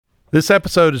This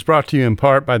episode is brought to you in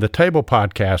part by the Table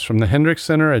Podcast from the Hendricks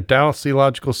Center at Dallas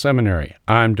Theological Seminary.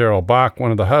 I'm Darrell Bach,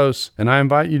 one of the hosts, and I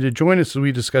invite you to join us as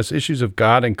we discuss issues of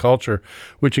God and culture,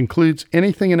 which includes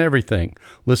anything and everything.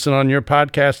 Listen on your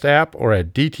podcast app or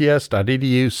at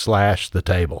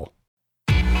dts.edu/thetable.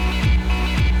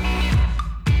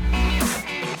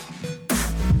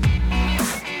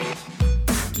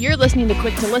 You're listening to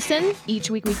Quick to Listen. Each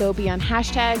week we go beyond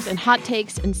hashtags and hot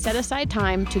takes and set aside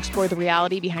time to explore the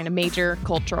reality behind a major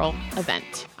cultural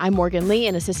event. I'm Morgan Lee,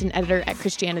 an assistant editor at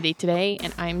Christianity Today,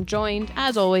 and I'm joined,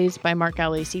 as always, by Mark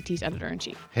Alley, CT's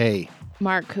editor-in-chief. Hey.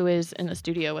 Mark, who is in the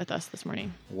studio with us this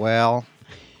morning. Well,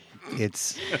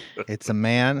 it's a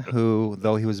man who,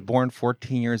 though he was born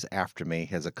 14 years after me,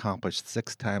 has accomplished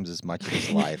 6 times as much in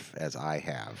his life as I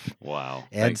have. Wow.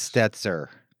 Ed Stetzer.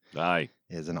 Aye.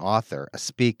 Is an author, a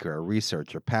speaker, a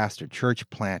researcher, pastor, church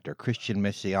planter, Christian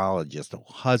missiologist, a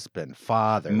husband,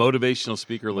 father. Motivational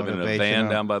speaker living in a van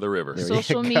down by the river.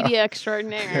 Social media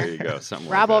extraordinaire. There you go. Something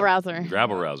Rabble-rouser. Like that.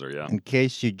 Rabble-rouser, yeah. In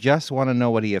case you just want to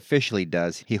know what he officially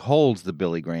does, he holds the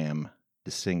Billy Graham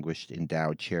Distinguished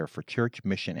Endowed Chair for Church,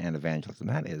 Mission, and Evangelism.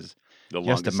 That is the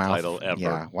just longest a title ever.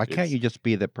 Yeah. Why can't you just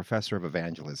be the professor of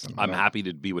evangelism? I'm happy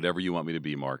to be whatever you want me to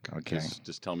be, Mark. Okay.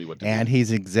 Just tell me what to And do.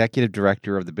 he's executive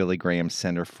director of the Billy Graham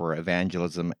Center for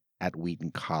Evangelism at Wheaton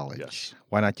College. Yes.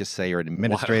 Why not just say you're an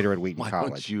administrator at Wheaton College? Why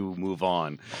don't you move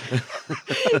on?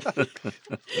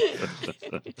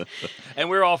 And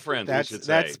we're all friends, we should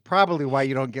say. That's probably why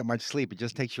you don't get much sleep. It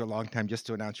just takes you a long time just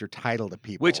to announce your title to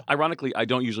people. Which, ironically, I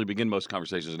don't usually begin most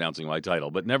conversations announcing my title.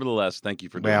 But nevertheless, thank you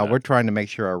for doing that. Well, we're trying to make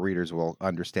sure our readers will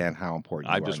understand how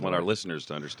important you are. I just want our listeners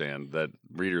to understand that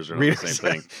readers are not the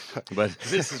same thing. But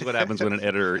this is what happens when an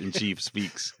editor-in-chief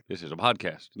speaks. This is a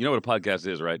podcast. You know what a podcast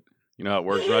is, right? You know how it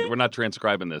works. We're not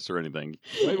transcribing this or anything.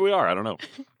 Maybe we are. I don't know.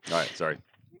 All right. Sorry.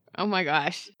 Oh, my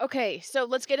gosh. Okay, so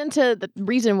let's get into the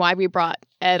reason why we brought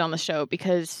Ed on the show,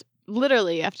 because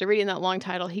literally, after reading that long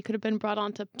title, he could have been brought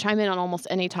on to chime in on almost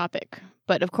any topic.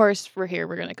 But of course, we're here.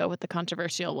 We're going to go with the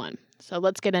controversial one. So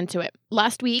let's get into it.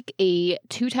 Last week, a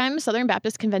 2-time Southern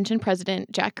Baptist Convention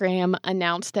president, Jack Graham,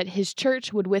 announced that his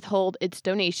church would withhold its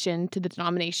donation to the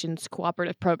denomination's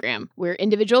cooperative program, where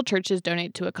individual churches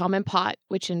donate to a common pot,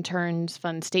 which in turn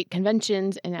funds state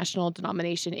conventions and national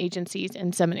denomination agencies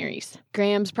and seminaries.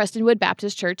 Graham's Prestonwood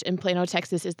Baptist Church in Plano,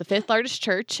 Texas, is the 5th largest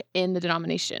church in the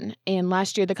denomination. And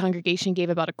last year, the congregation gave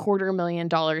about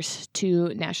 $250,000 to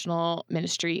national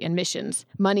ministry and missions,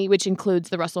 money which includes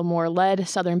the Russell Moore-led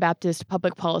Southern Baptist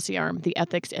public policy arm, the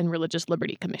Ethics and Religious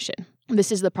Liberty Commission. This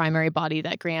is the primary body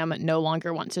that Graham no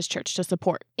longer wants his church to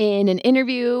support. In an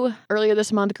interview earlier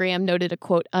this month, Graham noted a,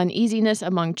 quote, uneasiness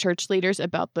among church leaders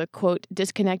about the, quote,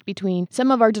 disconnect between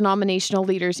some of our denominational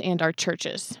leaders and our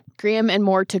churches. Graham and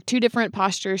Moore took 2 different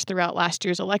postures throughout last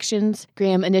year's elections.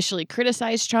 Graham initially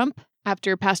criticized Trump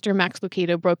after Pastor Max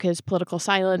Lucado broke his political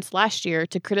silence last year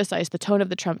to criticize the tone of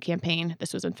the Trump campaign.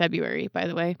 This was in February, by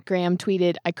the way. Graham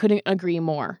tweeted, "I couldn't agree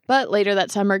more." But later that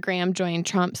summer, Graham joined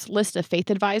Trump's list of faith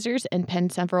advisors and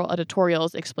penned several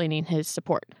editorials explaining his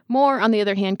support. Moore, on the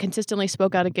other hand, consistently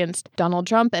spoke out against Donald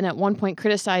Trump and at one point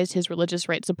criticized his religious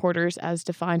right supporters as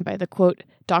defined by the, quote,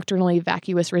 doctrinally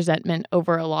vacuous resentment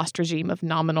over a lost regime of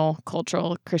nominal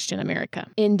cultural Christian America.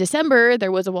 In December,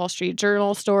 there was a Wall Street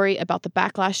Journal story about the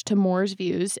backlash to Moore's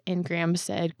views, and Graham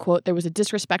said, quote, there was a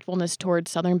disrespectfulness towards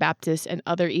Southern Baptists and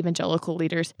other evangelical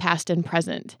leaders, past and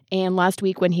present. And last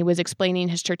week, when he was explaining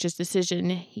his church's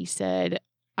decision, he said,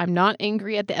 I'm not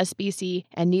angry at the SBC,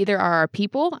 and neither are our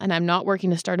people, and I'm not working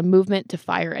to start a movement to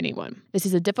fire anyone. This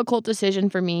is a difficult decision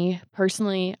for me.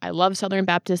 Personally, I love Southern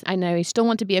Baptists, and I still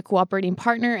want to be a cooperating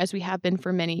partner, as we have been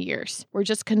for many years. We're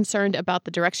just concerned about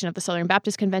the direction of the Southern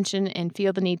Baptist Convention and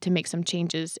feel the need to make some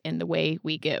changes in the way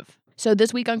we give. So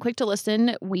this week on Quick to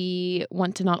Listen, we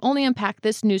want to not only unpack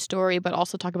this news story, but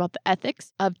also talk about the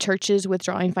ethics of churches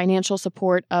withdrawing financial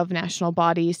support of national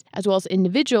bodies, as well as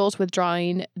individuals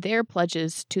withdrawing their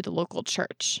pledges to the local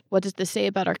church. What does this say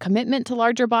about our commitment to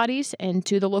larger bodies and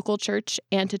to the local church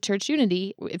and to church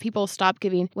unity if people stop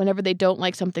giving whenever they don't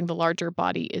like something the larger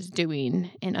body is doing?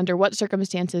 And under what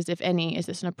circumstances, if any, is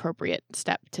this an appropriate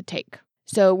step to take?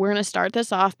 So we're going to start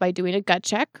this off by doing a gut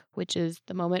check, which is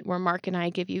the moment where Mark and I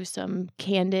give you some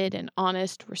candid and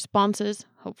honest responses,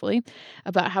 hopefully,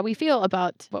 about how we feel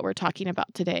about what we're talking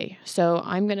about today. So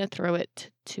I'm going to throw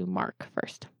it to Mark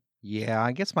first. Yeah,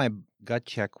 I guess my gut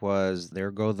check was,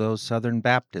 there go those Southern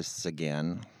Baptists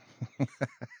again.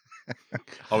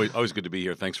 Always good to be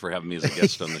here. Thanks for having me as a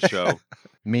guest on the show.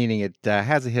 Meaning it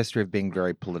has a history of being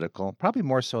very political, probably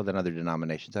more so than other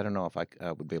denominations. I don't know if I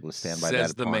would be able to stand by that.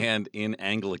 Says the man in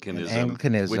Anglicanism,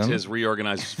 Anglicanism, which has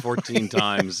reorganized 14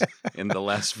 times in the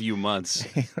last few months.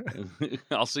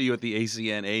 I'll see you at the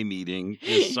ACNA meeting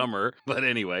this summer. But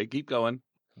anyway, keep going.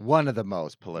 One of the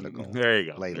most political. There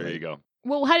you go. Lately. There you go.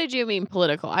 Well, how did you mean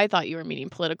political? I thought you were meaning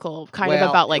political, kind of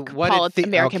about like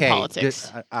American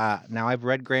politics. Now I've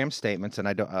read Graham's statements, and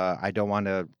I don't want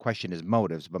to question his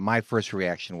motives, but my first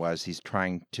reaction was he's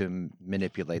trying to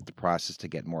manipulate the process to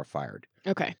get more fired.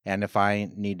 Okay. And if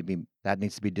that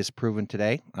needs to be disproven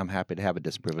today, I'm happy to have it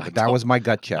disproven. But that was my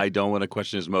gut check. I don't want to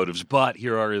question his motives, but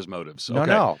here are his motives. Okay.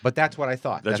 No, but that's what I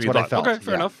thought. That's what I felt. Okay,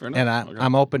 fair enough. And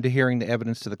I'm open to hearing the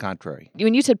evidence to the contrary.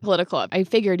 When you said political, I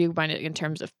figured you meant it in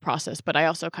terms of process, but I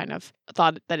also kind of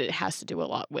thought that it has to do a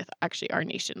lot with actually our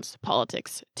nation's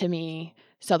politics. To me,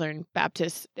 Southern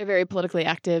Baptists, they're very politically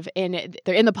active, and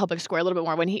they're in the public square a little bit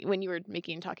more. When you were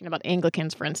talking about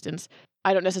Anglicans, for instance,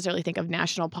 I don't necessarily think of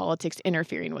national politics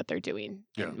interfering what they're doing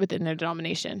within their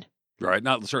denomination. Right.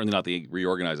 Certainly not the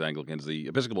reorganized Anglicans. The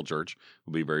Episcopal Church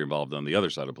will be very involved on the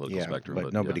other side of the political spectrum.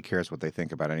 But nobody cares what they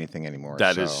think about anything anymore.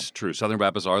 That is true. Southern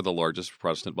Baptists are the largest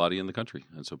Protestant body in the country,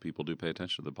 and so people do pay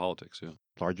attention to the politics. Yeah.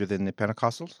 Larger than the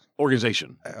Pentecostals?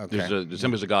 Organization. Okay. The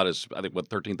Assemblies of God is, I think,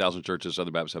 13,000 churches.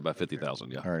 Southern Baptists have about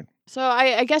 50,000. Yeah. All right. So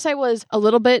I guess I was a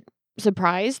little bit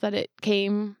surprised that it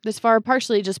came this far,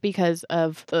 partially just because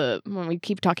of when we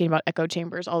keep talking about echo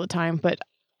chambers all the time, but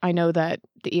I know that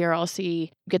the ERLC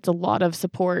gets a lot of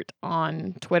support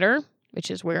on Twitter,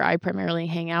 which is where I primarily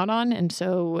hang out on. And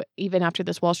so even after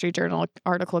this Wall Street Journal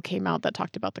article came out that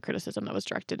talked about the criticism that was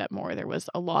directed at Moore, there was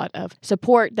a lot of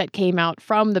support that came out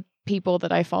from the people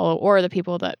that I follow or the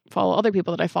people that follow other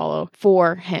people that I follow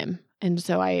for him. And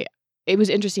so it was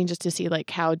interesting just to see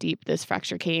like how deep this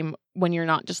fracture came when you're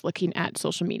not just looking at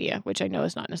social media, which I know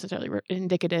is not necessarily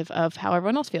indicative of how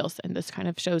everyone else feels. And this kind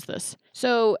of shows this.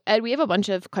 So, Ed, we have a bunch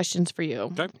of questions for you.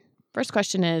 Okay. First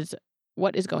question is,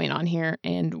 what is going on here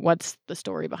and what's the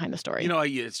story behind the story?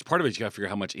 It's part of it. You got to figure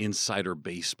out how much insider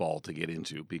baseball to get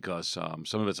into because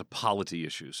some of it's a polity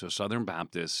issue. So Southern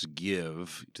Baptists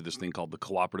give to this thing called the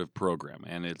Cooperative Program.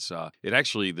 And the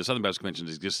Southern Baptist Convention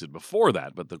existed before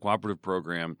that, but the Cooperative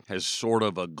Program has sort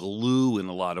of a glue in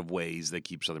a lot of ways that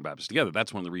keeps Southern Baptists together.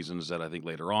 That's one of the reasons that I think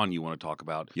later on you want to talk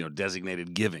about,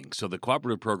 designated giving. So the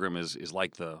Cooperative Program is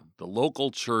like the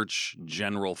local church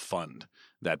general fund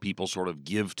that people sort of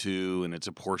give to, and it's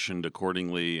apportioned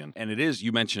accordingly. And it is,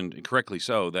 you mentioned correctly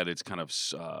so, that it's kind of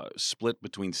split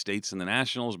between states and the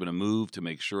national. There's been a move to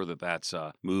make sure that that's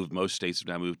moved. Most states have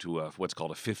now moved to what's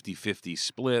called a 50-50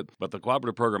 split. But the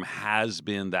Cooperative Program has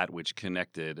been that which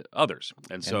connected others.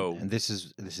 And so... And this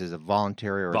is a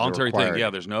voluntary or voluntary thing,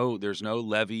 yeah. There's no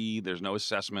levy, there's no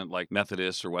assessment like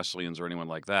Methodists or Wesleyans or anyone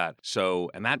like that. So,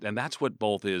 and that's what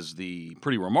both is the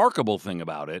pretty remarkable thing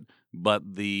about it.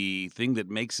 But the thing that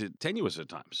makes it tenuous at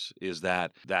times is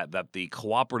that the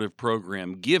cooperative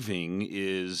program giving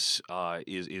is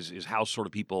how sort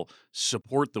of people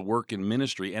support the work in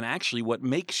ministry and actually what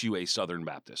makes you a Southern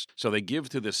Baptist. So they give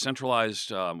to this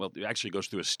centralized, it actually goes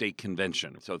through a state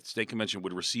convention. So the state convention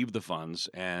would receive the funds,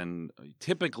 and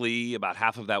typically about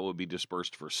half of that would be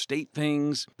dispersed for state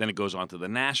things. Then it goes on to the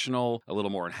national, a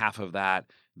little more than half of that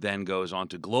then goes on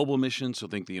to global missions, so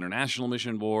think the International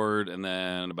Mission Board, and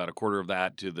then about a quarter of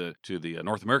that to the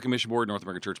North American Mission Board, North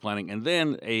American Church Planning, and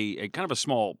then a kind of a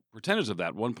small percentage of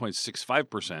that,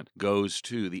 1.65%, goes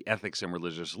to the Ethics and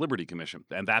Religious Liberty Commission.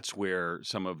 And that's where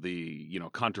some of the,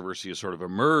 controversy has sort of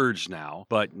emerged now.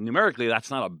 But numerically,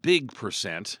 that's not a big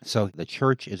percent. So the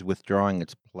church is withdrawing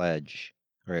its pledge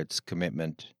or its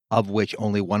commitment, of which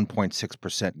only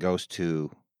 1.6% goes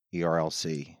to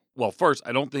ERLC. Well, first,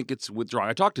 I don't think it's withdrawing.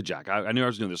 I talked to Jack. I knew I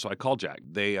was doing this, so I called Jack.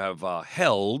 They have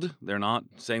held. They're not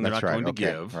saying they're not going to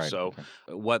give. Right. So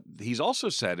what he's also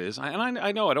said is, and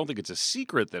I know I don't think it's a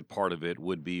secret that part of it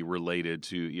would be related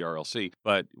to ERLC,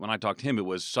 but when I talked to him, it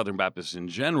was Southern Baptists in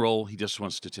general. He just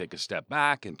wants to take a step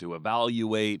back and to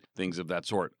evaluate things of that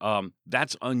sort.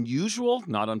 That's unusual,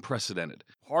 not unprecedented.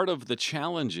 Part of the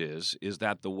challenge is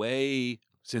that the way,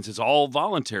 since it's all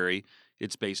voluntary,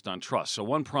 it's based on trust. So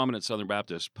one prominent Southern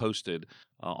Baptist posted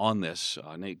on this,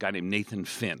 a guy named Nathan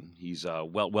Finn. He's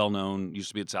well-known, used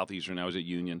to be at Southeastern, now he's at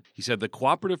Union. He said the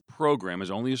cooperative program is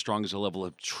only as strong as a level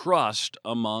of trust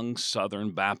among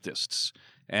Southern Baptists.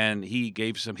 And he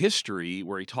gave some history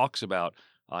where he talks about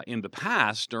in the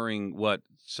past, during what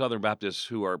Southern Baptists,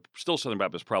 who are still Southern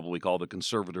Baptists, probably call the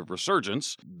conservative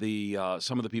resurgence,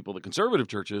 some of the people at the conservative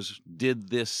churches did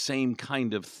this same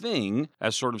kind of thing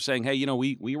as sort of saying, hey,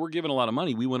 we were given a lot of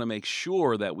money. We want to make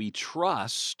sure that we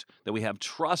have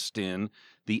trust in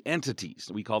the entities.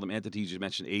 We call them entities. You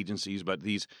mentioned agencies, but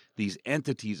these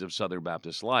entities of Southern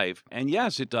Baptist life. And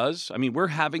yes, it does. I mean, we're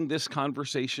having this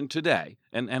conversation today,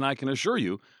 and I can assure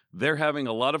you, they're having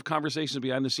a lot of conversations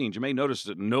behind the scenes. You may notice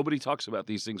that nobody talks about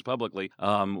these things publicly.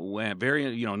 None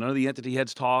of the entity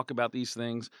heads talk about these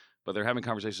things, but they're having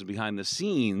conversations behind the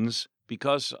scenes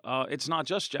because it's not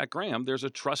just Jack Graham. There's a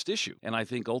trust issue. And I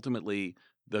think ultimately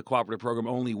the cooperative program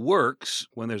only works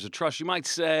when there's a trust. You might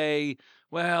say,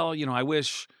 well, I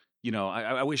wish,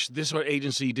 I wish this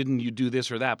agency didn't you do this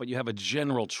or that, but you have a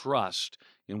general trust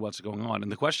in what's going on.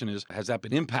 And the question is, has that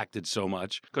been impacted so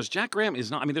much? Because Jack Graham is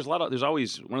not, there's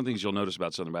always, one of the things you'll notice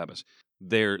about Southern Baptists,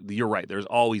 you're right, there's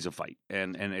always a fight,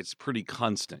 and it's pretty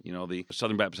constant. The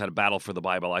Southern Baptists had a battle for the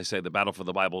Bible. I say the battle for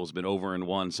the Bible has been over and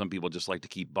won. Some people just like to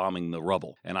keep bombing the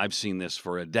rubble, and I've seen this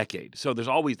for a decade. So there's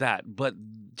always that, but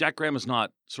Jack Graham is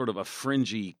not sort of a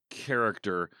fringy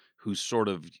character who sort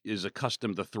of is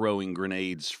accustomed to throwing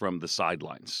grenades from the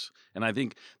sidelines. And I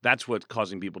think that's what's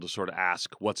causing people to sort of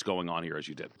ask what's going on here, as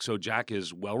you did. So Jack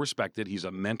is well respected. He's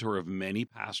a mentor of many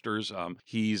pastors.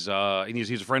 He's a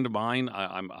friend of mine.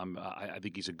 I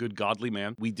think he's a good, godly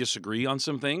man. We disagree on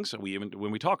some things.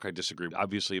 When we talk, I disagree.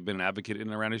 Obviously, I've been an advocate in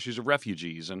and around issues of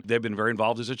refugees, and they've been very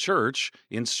involved as a church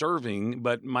in serving,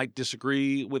 but might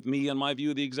disagree with me on my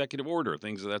view of the executive order,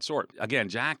 things of that sort. Again,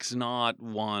 Jack's not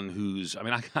one who's,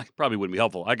 I probably wouldn't be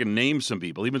helpful. I can name some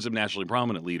people, even some nationally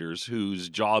prominent leaders, whose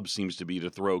job seems to be to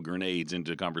throw grenades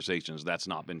into conversations. That's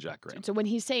not been Jack Graham. So when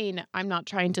he's saying, I'm not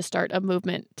trying to start a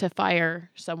movement to fire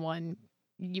someone,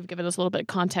 you've given us a little bit of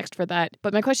context for that.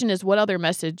 But my question is, what other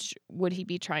message would he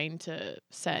be trying to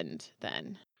send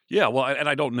then? Yeah, well, and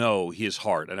I don't know his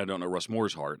heart, and I don't know Russ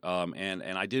Moore's heart.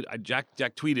 Jack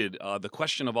tweeted, the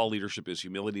question of all leadership is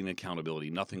humility and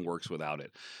accountability. Nothing works without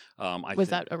it. Was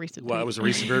that a recent tweet? Well, it was a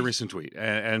very recent tweet.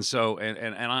 I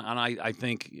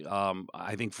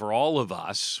think for all of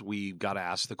us, we've got to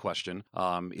ask the question,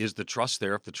 is the trust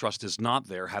there? If the trust is not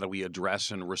there, how do we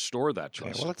address and restore that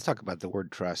trust? Okay, well, let's talk about the word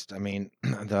trust. I mean,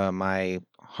 my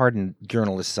hardened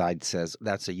journalist side says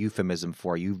that's a euphemism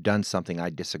for you've done something I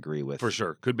disagree with. For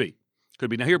sure. Could be.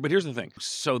 Now here's the thing.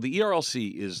 So the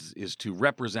ERLC is to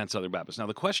represent Southern Baptists. Now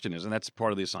the question is, and that's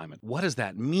part of the assignment, what does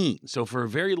that mean? So for a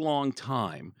very long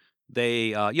time,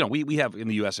 they, we have in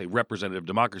the U.S. a representative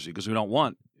democracy because we don't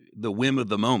want the whim of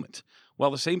the moment. Well,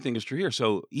 the same thing is true here.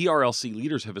 So ERLC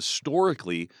leaders have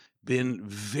historically been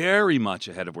very much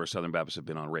ahead of where Southern Baptists have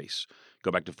been on race.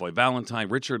 Go back to Floyd Valentine,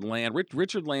 Richard Land.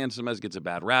 Richard Land sometimes gets a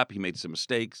bad rap. He made some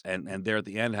mistakes, and there at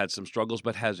the end had some struggles,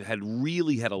 but had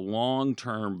a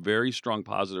long-term, very strong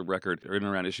positive record in and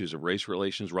around issues of race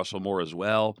relations. Russell Moore as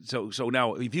well. So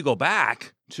now, if you go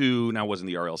back to, now it wasn't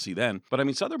the RLC then, but I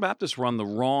mean, Southern Baptists were on the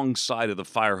wrong side of the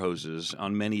fire hoses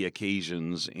on many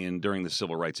occasions during the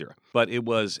Civil Rights era. But it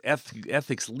was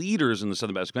ethics leaders in the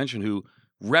Southern Baptist Convention who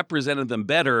represented them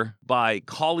better by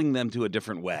calling them to a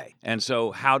different way. And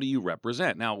so how do you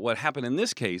represent? Now, what happened in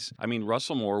this case, I mean,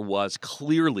 Russell Moore was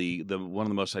clearly one of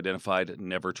the most identified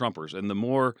never-Trumpers.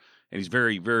 And he's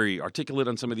very, very articulate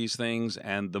on some of these things,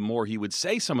 and the more he would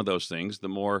say some of those things, the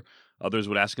more others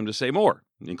would ask him to say more,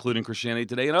 including Christianity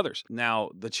Today and others.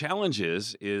 Now, the challenge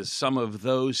is some of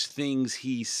those things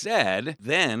he said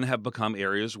then have become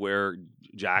areas where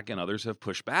Jack and others have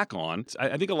pushed back on.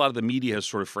 I think a lot of the media has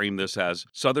sort of framed this as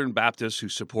Southern Baptists who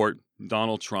support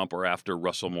Donald Trump are after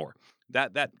Russell Moore.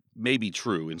 That may be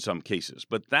true in some cases,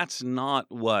 but that's not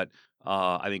what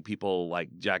I think people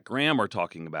like Jack Graham are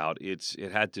talking about. It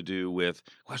had to do with,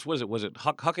 gosh, was it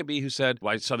Huckabee who said,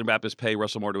 why Southern Baptists pay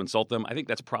Russell Moore to insult them? I think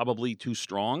that's probably too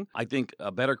strong. I think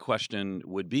a better question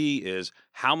would be is,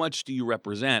 how much do you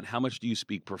represent? How much do you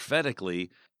speak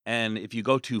prophetically? And if you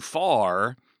go too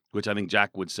far, which I think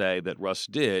Jack would say that Russ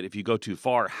did, if you go too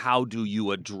far, how do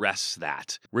you address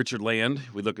that? Richard Land,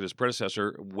 we look at his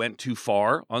predecessor, went too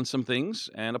far on some things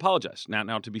and apologized.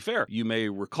 Now, to be fair, you may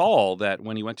recall that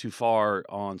when he went too far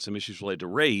on some issues related to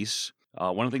race,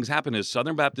 one of the things happened is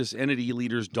Southern Baptist entity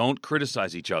leaders don't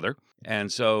criticize each other.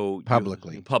 And so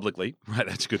publicly, right?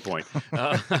 That's a good point.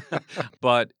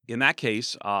 But in that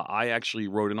case, I actually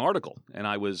wrote an article and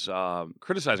I was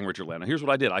criticizing Richard Land. Now, here's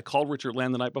what I did. I called Richard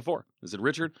Land the night before. I said,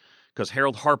 Richard, because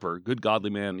Harold Harper, good godly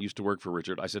man, used to work for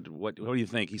Richard. I said, what do you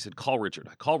think? He said, call Richard.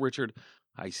 I called Richard.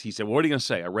 He said, well, what are you going to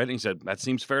say? I read it and he said, that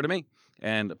seems fair to me.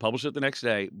 And published it the next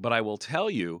day. But I will tell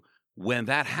you, when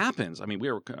that happens, I mean,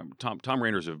 Tom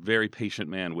Rayner is a very patient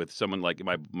man with someone like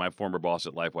my former boss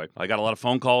at Lifeway. I got a lot of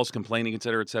phone calls complaining, et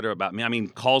cetera, about me. I mean,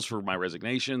 calls for my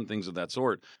resignation, things of that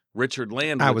sort. Richard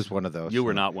Land. I was one of those. You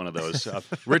were not one of those.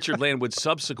 Richard Land would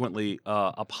subsequently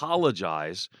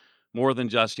apologize more than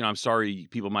just, I'm sorry,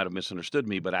 people might have misunderstood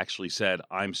me, but actually said,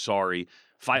 I'm sorry.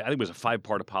 I think it was a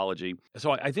 5-part apology.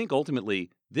 So I think ultimately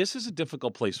this is a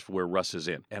difficult place for where Russ is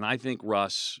in. And I think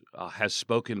Russ has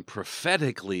spoken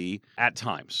prophetically at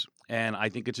times. And I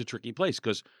think it's a tricky place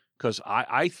because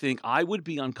I think I would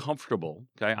be uncomfortable.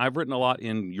 Okay, I've written a lot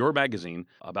in your magazine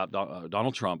about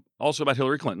Donald Trump, also about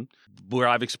Hillary Clinton, where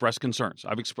I've expressed concerns.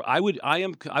 I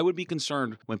would be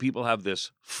concerned when people have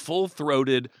this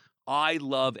full-throated, I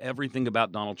love everything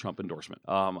about Donald Trump endorsement.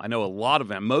 I know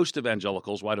most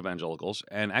evangelicals, white evangelicals,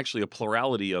 and actually a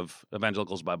plurality of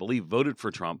evangelicals, I believe, voted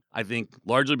for Trump. I think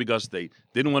largely because they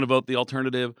didn't want to vote the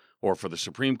alternative or for the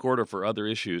Supreme Court or for other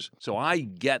issues. So I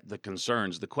get the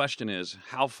concerns. The question is,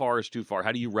 how far is too far?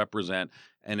 How do you represent?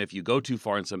 And if you go too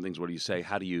far in some things, what do you say?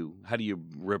 How do you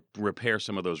repair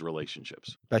some of those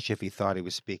relationships? Especially if he thought he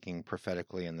was speaking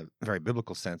prophetically in the very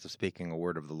biblical sense of speaking a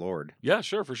word of the Lord. Yeah,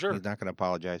 sure, for sure. He's not going to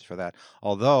apologize for that.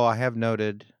 Although I have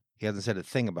noted he hasn't said a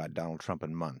thing about Donald Trump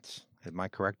in months. Am I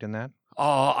correct in that?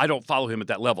 I don't follow him at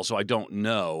that level, so I don't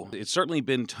know. It's certainly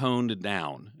been toned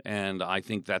down, and I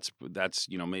think that's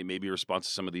maybe a response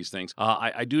to some of these things.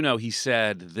 I do know he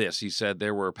said this. He said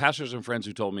there were pastors and friends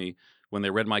who told me when they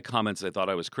read my comments they thought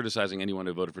I was criticizing anyone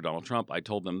who voted for Donald Trump. I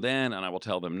told them then, and I will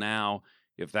tell them now,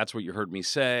 if that's what you heard me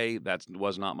say, that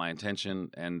was not my intention,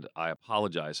 and I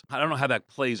apologize. I don't know how that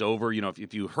plays over.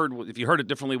 If you heard it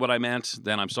differently what I meant,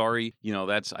 then I'm sorry.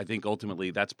 I think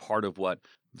ultimately that's part of what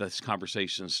this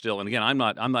conversation still. And again, I'm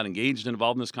not engaged and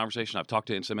involved in this conversation. I've talked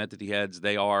to some entity heads.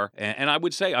 They are. And I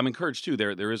would say I'm encouraged too.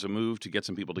 There is a move to get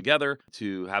some people together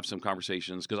to have some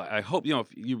conversations because I hope, if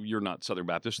you're not Southern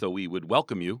Baptist, though we would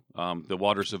welcome you. The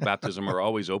waters of baptism are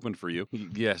always open for you.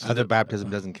 Yes. Other baptism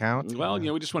doesn't count? Well,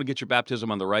 we just want to get your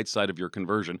baptism on the right side of your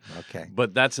conversion. Okay.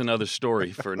 But that's another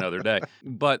story for another day.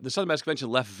 But the Southern Baptist Convention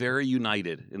left very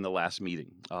united in the last meeting.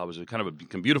 It was kind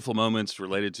of beautiful moments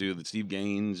related to the Steve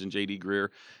Gaines and J.D. Greear.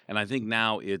 And I think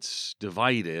now it's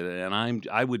divided, and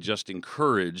I would just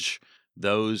encourage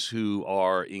those who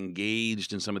are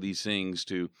engaged in some of these things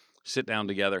to sit down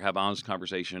together, have honest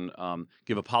conversation,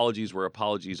 give apologies where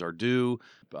apologies are due.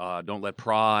 Don't let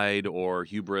pride or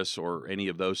hubris or any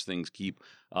of those things keep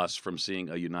us from seeing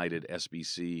a united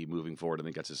SBC moving forward. I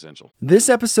think that's essential. This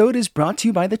episode is brought to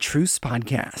you by the Truce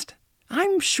Podcast.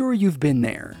 I'm sure you've been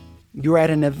there. You're at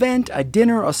an event, a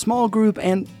dinner, a small group,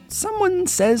 and someone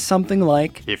says something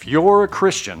like, "If you're a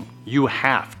Christian, you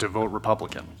have to vote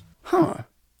Republican." Huh.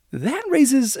 That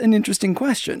raises an interesting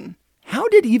question. How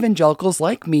did evangelicals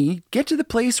like me get to the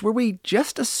place where we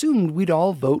just assumed we'd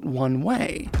all vote one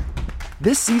way?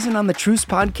 This season on the Truce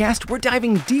Podcast, we're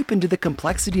diving deep into the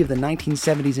complexity of the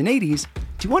 1970s and 80s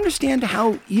to understand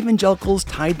how evangelicals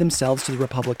tied themselves to the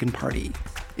Republican Party.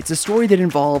 It's a story that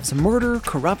involves murder,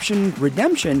 corruption,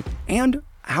 redemption, and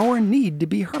our need to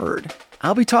be heard.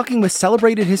 I'll be talking with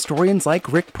celebrated historians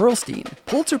like Rick Perlstein,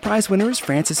 Pulitzer Prize winners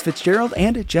Francis Fitzgerald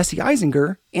and Jesse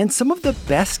Eisinger, and some of the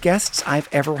best guests I've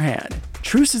ever had.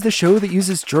 Truce is the show that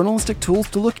uses journalistic tools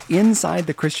to look inside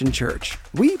the Christian church.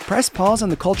 We press pause on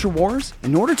the culture wars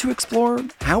in order to explore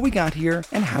how we got here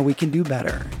and how we can do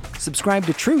better. Subscribe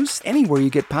to Truce anywhere you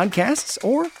get podcasts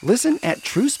or listen at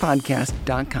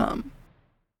trucepodcast.com.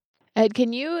 Ed,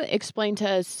 can you explain to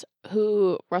us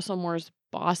who Russell Moore's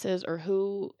boss is, or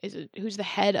who's the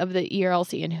head of the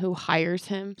ERLC and who hires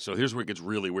him? So here's where it gets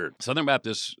really weird. Southern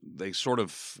Baptists, they sort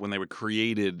of, when they were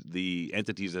created the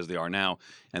entities as they are now,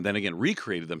 and then again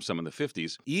recreated them some in the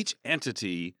 50s, each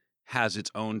entity has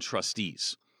its own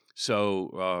trustees.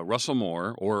 So Russell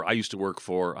Moore, or I used to work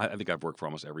for, I think I've worked for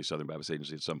almost every Southern Baptist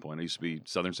agency at some point. I used to be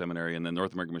Southern Seminary and then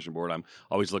North American Mission Board. I'm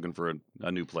always looking for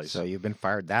a new place. So you've been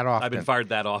fired that often? I've been fired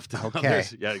that often. Okay.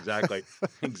 Yeah, exactly.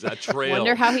 Trail.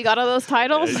 Wonder how he got all those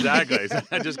titles? Exactly.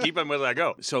 I just keep them as I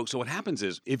go. So what happens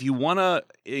is, if you want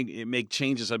to make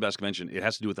changes at Baptist Convention, it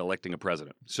has to do with electing a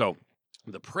president. So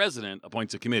the president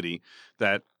appoints a committee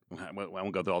that, I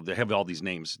won't go through all, they have all these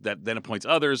names, that then appoints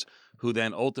others who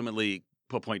then ultimately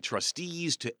appoint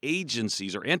trustees to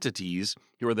agencies or entities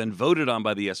who are then voted on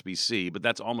by the SBC, but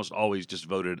that's almost always just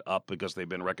voted up because they've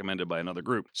been recommended by another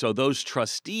group. So those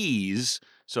trustees,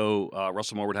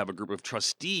 Russell Moore would have a group of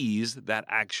trustees that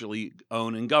actually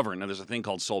own and govern. Now, there's a thing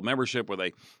called sole membership where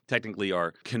they technically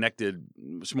are connected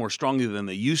more strongly than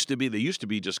they used to be. They used to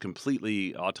be just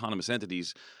completely autonomous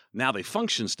entities. Now they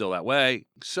function still that way.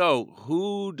 So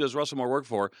who does Russell Moore work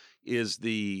for is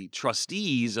the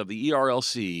trustees of the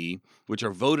ERLC, which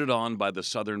are voted on by the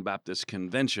Southern Baptist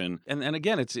Convention. And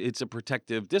again, it's a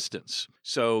protective distance.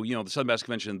 So, the Southern Baptist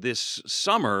Convention this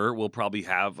summer will probably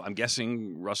have, I'm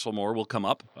guessing Russell Moore will come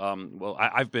up.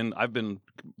 I've been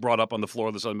brought up on the floor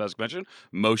of the Southern Baptist Convention,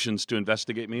 motions to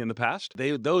investigate me in the past.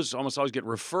 Those almost always get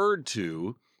referred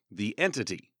to the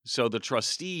entity. So the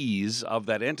trustees of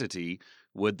that entity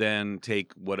would then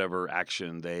take whatever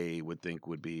action they would think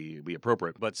would be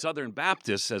appropriate. But Southern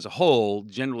Baptists as a whole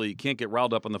generally can't get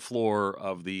riled up on the floor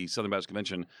of the Southern Baptist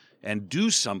Convention and do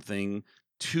something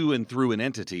to and through an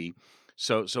entity.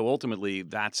 So ultimately,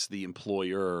 that's the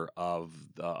employer of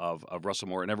Russell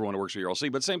Moore and everyone who works for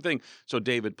ERLC. But same thing. So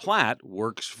David Platt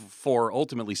works for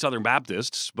ultimately Southern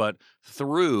Baptists, but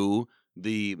through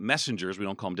the messengers, we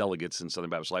don't call them delegates in Southern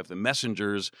Baptist life, the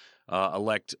messengers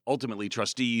elect ultimately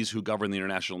trustees who govern the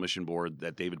International Mission Board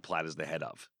that David Platt is the head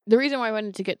of. The reason why I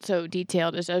wanted to get so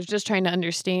detailed is I was just trying to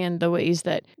understand the ways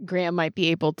that Graham might be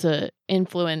able to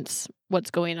influence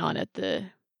what's going on at the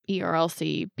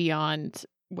ERLC beyond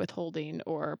withholding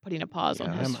or putting a pause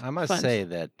on his I must funds. say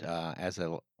that as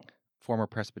a former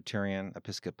Presbyterian,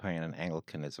 Episcopalian, and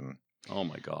Anglicanism, Oh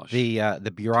my gosh.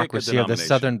 the bureaucracy of the denomination.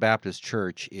 Southern Baptist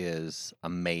Church is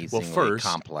amazingly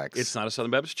complex. It's not a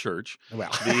Southern Baptist church. Well,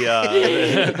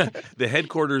 The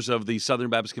headquarters of the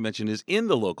Southern Baptist Convention is in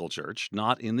the local church,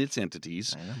 not in its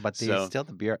entities. I know, but So- still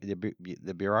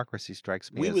the bureaucracy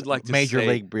strikes me We as would like to major say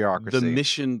league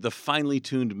bureaucracy. the finely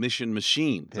tuned mission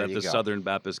machine There that you the go. Southern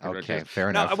Baptist Convention Okay, is.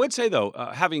 fair Now, enough. I would say, though,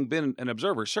 having been an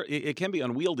observer, it can be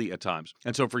unwieldy at times.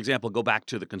 And so, for example, go back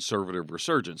to the conservative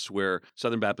resurgence, where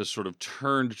Southern Baptists sort of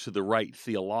turned to the right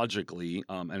theologically,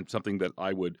 and something that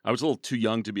I was a little too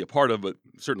young to be a part of, but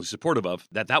certainly supportive of,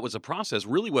 that was a process.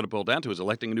 Really what it boiled down to is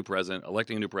electing a new president,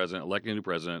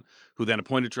 who then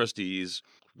appointed trustees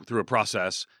through a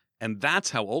process. And that's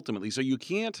how ultimately,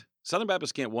 Southern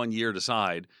Baptists can't 1 year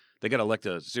decide. They got to elect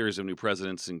a series of new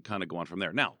presidents and kind of go on from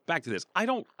there. Now, back to this. I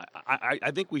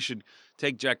think we should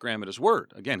take Jack Graham at his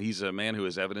word. Again, he's a man who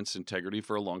has evidenced integrity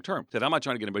for a long term. That I'm not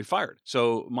trying to get anybody fired.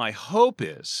 So my hope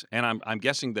is, and I'm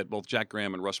guessing that both Jack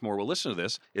Graham and Russ Moore will listen to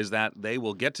this, is that they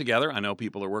will get together. I know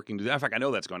people are working to do that. In fact, I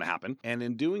know that's going to happen. And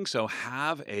in doing so,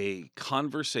 have a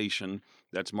conversation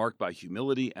that's marked by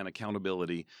humility and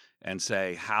accountability, and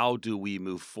say, how do we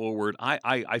move forward?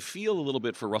 I feel a little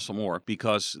bit for Russell Moore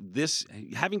because this,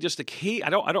 having just a key,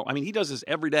 I mean, he does this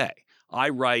every day. I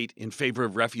write in favor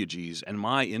of refugees and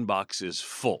my inbox is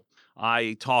full.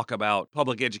 I talk about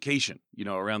public education,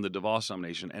 around the DeVos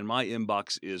nomination, and my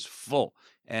inbox is full.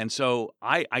 And so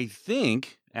I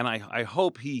think, and I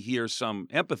hope he hears some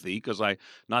empathy, because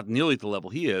not nearly at the level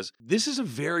he is, this is a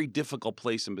very difficult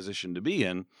place and position to be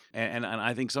in. And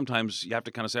I think sometimes you have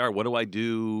to kind of say, all right, what do I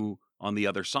do on the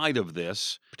other side of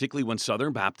this, particularly when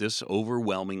Southern Baptists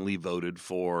overwhelmingly voted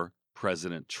for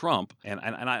President Trump. And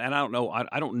I don't know,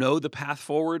 I don't know the path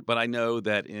forward, but I know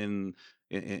that in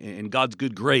God's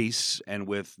good grace and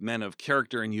with men of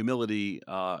character and humility,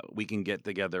 we can get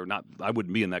together. I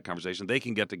wouldn't be in that conversation. They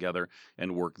can get together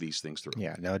and work these things through.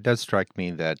 Yeah, no, it does strike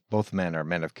me that both men are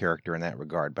men of character in that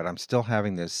regard, but I'm still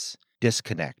having this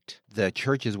disconnect. The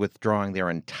church is withdrawing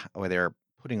or they're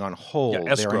putting on hold escrowing,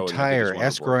 I think is one of the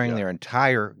words, escrowing yeah. their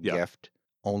entire Yeah. gift.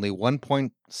 Only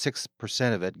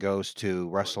 1.6% of it goes to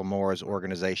Russell Moore's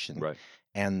organization. Right.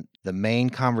 And the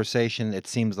main conversation, it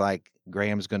seems like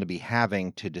Graham's going to be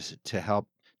having to help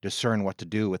discern what to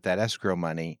do with that escrow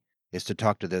money is to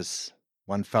talk to this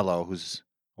one fellow who's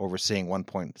overseeing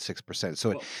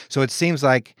 1.6%. So it seems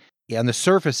like on the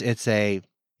surface it's a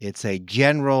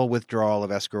general withdrawal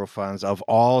of escrow funds of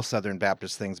all Southern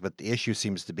Baptist things, but the issue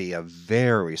seems to be a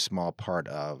very small part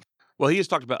of. Well, he has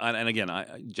talked about, and again,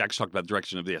 Jack's talked about the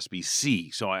direction of the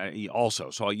SBC. I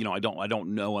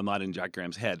don't know. I'm not in Jack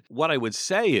Graham's head. What I would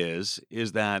say is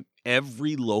that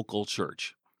every local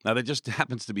church, now that just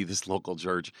happens to be this local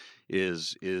church,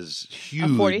 is huge.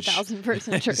 A 40,000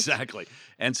 person church. Exactly.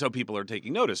 And so people are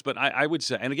taking notice. But I would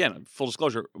say, and again, full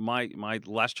disclosure, my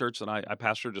last church that I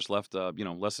pastored just left,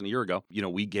 less than a year ago.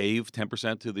 We gave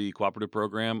 10% to the cooperative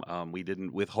program. We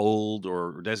didn't withhold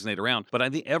or designate around. But I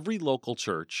think every local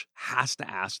church has to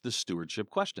ask the stewardship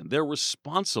question. They're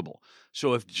responsible.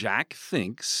 So if Jack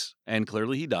thinks and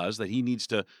clearly he does, that he needs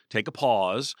to take a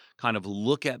pause, kind of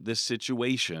look at this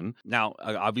situation. Now,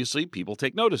 obviously, people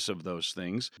take notice of those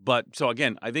things. But so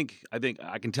again, I think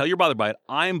I can tell you're bothered by it.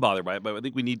 I'm bothered by it, but I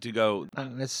think we need to go.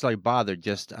 Not necessarily bothered,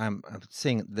 just I'm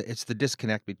seeing it's the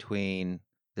disconnect between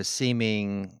the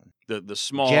seeming The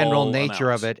small general nature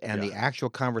amounts. of it and Yeah. the actual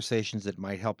conversations that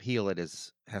might help heal it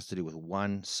has to do with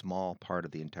one small part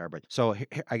of the entire budget. So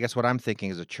I guess what I'm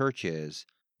thinking as a church is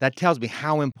that tells me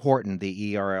how important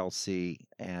the ERLC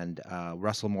and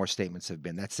Russell Moore statements have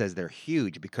been. That says they're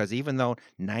huge because even though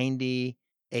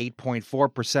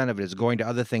 98.4% of it is going to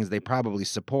other things they probably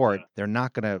support, they're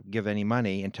not going to give any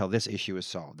money until this issue is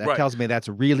solved. That Right. tells me that's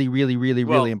really, really, really,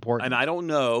 Well, really important. And I don't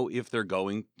know if they're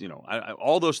going,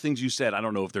 all those things you said, I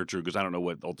don't know if they're true because I don't know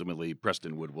what ultimately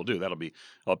Prestonwood will do. That'll be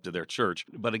up to their church.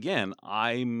 But again,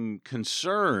 I'm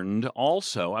concerned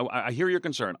also. I hear your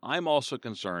concern. I'm also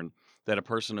concerned that a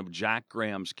person of Jack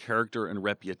Graham's character and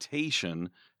reputation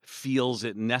feels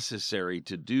it necessary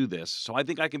to do this. So I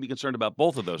think I can be concerned about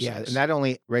both of those Yeah, things. and that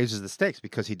only raises the stakes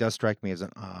because he does strike me as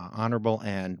an honorable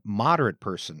and moderate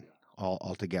person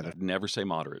altogether. Never say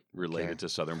moderate related Okay. to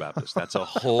Southern Baptist. That's a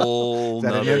whole Is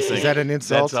that an nother ins- thing. is that an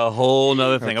insult? That's a whole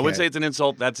nother thing. I wouldn't Okay. say it's an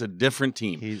insult. That's a different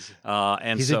team. He's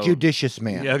And he's so, a judicious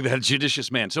man. Yeah, that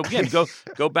judicious man. So again,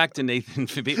 go back to Nathan.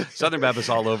 Southern Baptists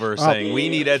all over saying we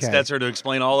need Ed okay. Stetzer to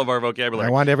explain all of our I vocabulary.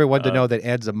 want everyone to know that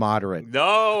Ed's a moderate.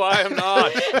 No, I am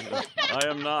not. I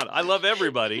am not. I love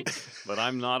everybody, but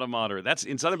I'm not a moderate. That's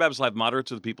in Southern Baptist Life.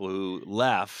 Moderates are the people who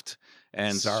left.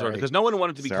 And Sorry. because no one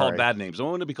wanted to be called Sorry. bad names. No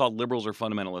one wanted to be called liberals or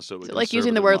fundamentalists. So it was Is it like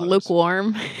using the conservative word moderates.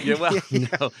 lukewarm? Yeah, well,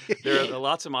 no, there are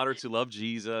lots of moderates who love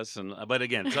Jesus, but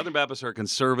again, Southern Baptists are a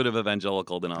conservative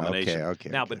evangelical denomination. Okay.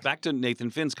 Now, but back to Nathan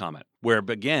Finn's comment, where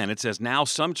again it says now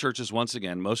some churches, once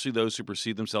again, mostly those who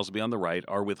perceive themselves to be on the right,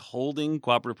 are withholding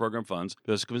cooperative program funds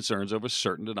because of concerns over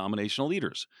certain denominational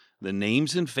leaders. The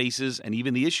names and faces and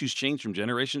even the issues change from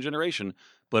generation to generation,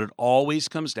 but it always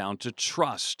comes down to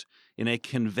trust. In a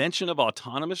convention of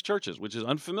autonomous churches, which is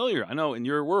unfamiliar, I know, in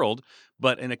your world,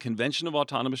 but in a convention of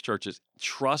autonomous churches,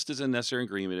 trust is a necessary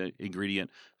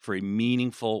ingredient for a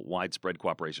meaningful, widespread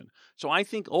cooperation. So I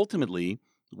think ultimately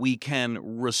we can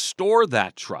restore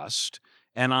that trust,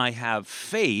 and I have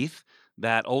faith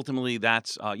that ultimately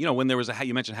that's, when there was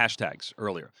you mentioned hashtags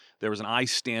earlier. There was an I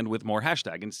Stand With More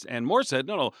hashtag, and Moore said,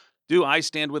 no, do I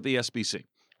stand with the SBC?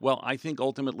 Well, I think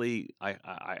ultimately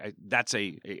that's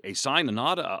a sign and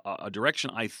not a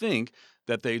direction. I think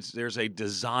that there's a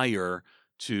desire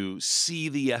to see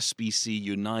the SBC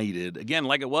united again,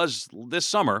 like it was this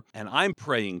summer, and I'm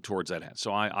praying towards that end.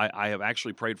 So I have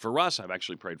actually prayed for Russ. I've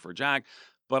actually prayed for Jack,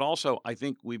 but also I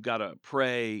think we've got to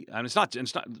pray. And it's not.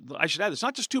 I should add, it's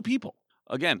not just two people.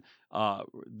 Again,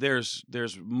 there's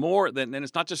more than, and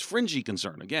it's not just fringy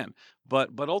concern again, but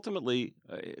ultimately,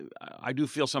 I do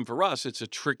feel some for us. It's a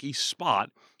tricky spot,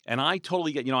 and I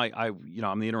totally get.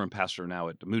 I'm the interim pastor now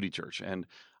at Moody Church, and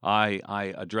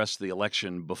I addressed the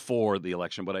election before the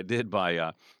election, but I did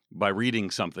by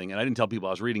reading something, and I didn't tell people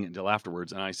I was reading it until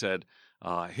afterwards, and I said,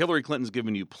 Hillary Clinton's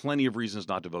given you plenty of reasons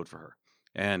not to vote for her.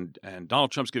 And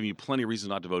Donald Trump's giving you plenty of reasons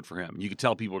not to vote for him. You could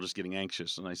tell people are just getting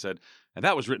anxious. And I said, and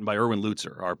that was written by Erwin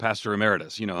Lutzer, our pastor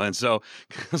emeritus, and so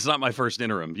it's not my first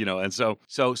interim, and so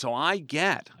I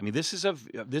get, this is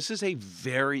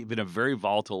been a very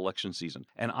volatile election season.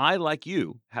 And I, like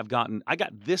you, I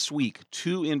got this week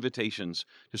 2 invitations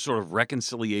to sort of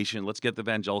reconciliation, let's get the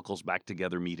evangelicals back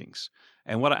together meetings.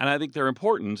 And I think they're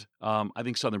important. I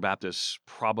think Southern Baptists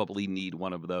probably need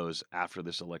one of those after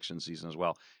this election season as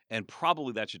well. And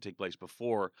probably that should take place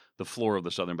before the floor of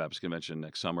the Southern Baptist Convention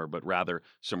next summer, but rather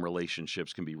some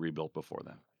relationships can be rebuilt before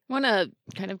then. I want to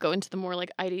kind of go into the more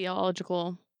like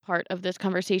ideological part of this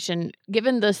conversation.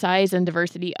 Given the size and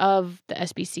diversity of the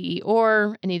SBC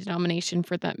or any denomination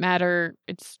for that matter,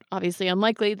 it's obviously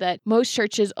unlikely that most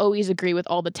churches always agree with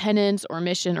all the tenets or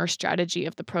mission or strategy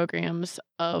of the programs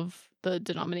of the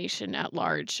denomination at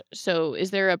large. So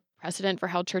is there a precedent for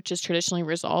how churches traditionally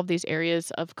resolve these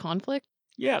areas of conflict?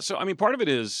 Yeah, so part of it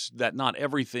is that not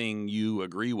everything you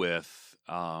agree with,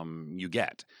 you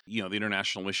get. The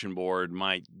International Mission Board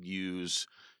might use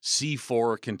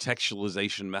C4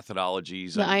 contextualization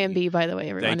methodologies. The IMB, by the way,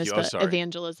 everyone, Thank is you. the Sorry.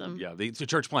 evangelism. Yeah, the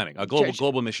church planning, Church.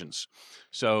 global missions.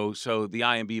 So the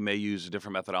IMB may use a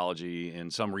different methodology in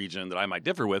some region that I might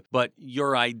differ with, but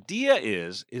your idea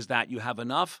is that you have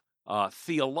enough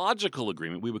theological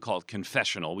agreement. We would call it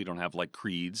confessional. We don't have like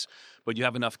creeds, but you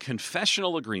have enough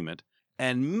confessional agreement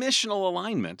and missional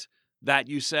alignment that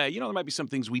you say, there might be some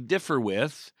things we differ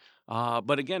with,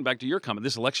 But again, back to your comment,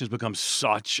 this election has become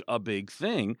such a big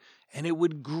thing, and it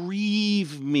would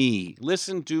grieve me.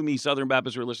 Listen to me, Southern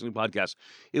Baptists who are listening to podcasts.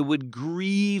 It would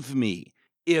grieve me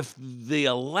if the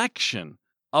election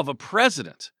of a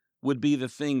president would be the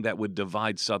thing that would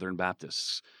divide Southern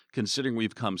Baptists, considering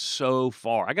we've come so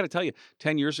far. I got to tell you,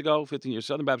 10 years ago, 15 years,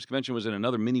 Southern Baptist Convention was in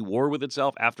another mini war with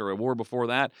itself after a war before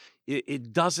that.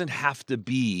 It doesn't have to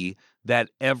be that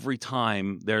every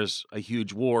time there's a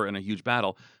huge war and a huge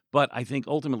battle. But I think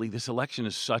ultimately this election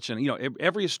is such an,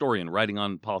 every historian writing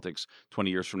on politics 20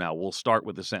 years from now will start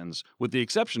with the sentence, with the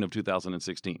exception of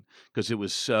 2016, because it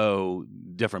was so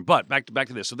different. But back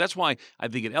to this. So that's why I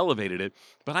think it elevated it.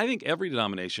 But I think every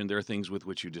denomination, there are things with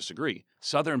which you disagree.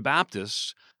 Southern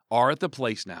Baptists are at the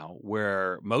place now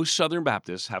where most Southern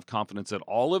Baptists have confidence that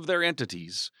all of their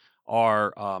entities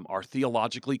are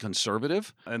theologically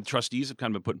conservative, and trustees have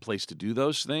kind of been put in place to do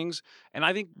those things. And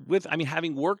I think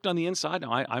having worked on the inside,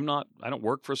 now I don't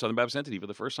work for a Southern Baptist entity for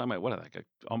the first time,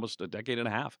 almost a decade and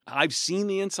a half. I've seen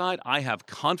the inside. I have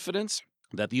confidence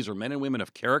that these are men and women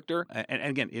of character. And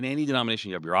again, in any denomination,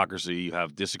 you have bureaucracy, you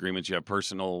have disagreements, you have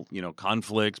personal,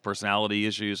 conflicts, personality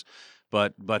issues,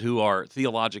 but who are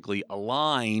theologically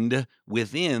aligned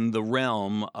within the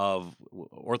realm of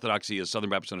orthodoxy as Southern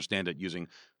Baptists understand it, using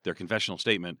their confessional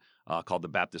statement called the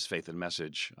Baptist Faith and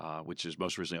Message, which is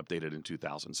most recently updated in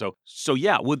 2000. So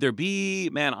yeah, would there be,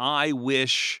 man, I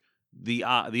wish the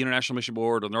International Mission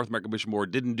Board or the North American Mission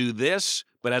Board didn't do this,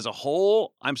 but as a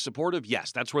whole, I'm supportive.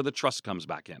 Yes, that's where the trust comes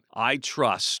back in. I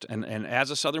trust, and as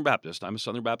a Southern Baptist, I'm a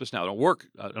Southern Baptist now.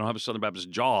 I don't have a Southern Baptist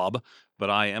job, but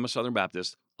I am a Southern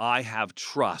Baptist. I have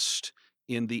trust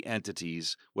in the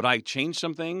entities. Would I change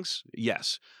some things?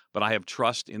 Yes, but I have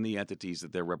trust in the entities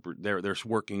that they're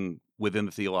working within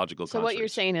the theological So what you're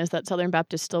saying is that Southern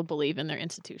Baptists still believe in their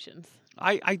institutions.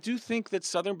 I do think that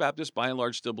Southern Baptists, by and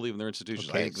large, still believe in their institutions.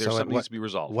 Okay, I think there's something needs to be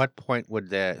resolved. What point would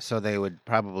they would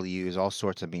probably use all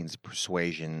sorts of means of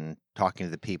persuasion, talking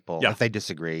to the people if they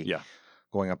disagree,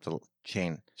 going up the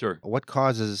chain. Sure. What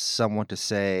causes someone to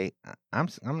say, I'm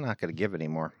not going to give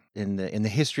anymore? In the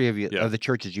history of the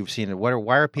churches you've seen, why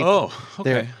are people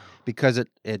there? Because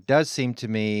it does seem to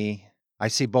me, I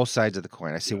see both sides of the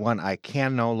coin. I see one, I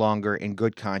can no longer in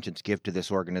good conscience give to this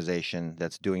organization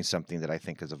that's doing something that I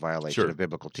think is a violation of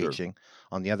biblical teaching.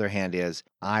 On the other hand is,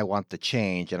 I want the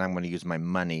change and I'm going to use my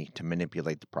money to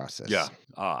manipulate the process. Yeah.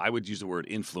 I would use the word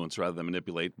influence rather than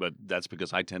manipulate, but that's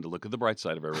because I tend to look at the bright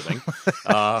side of everything.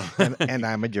 And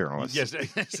I'm a journalist. Yes.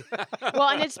 Well,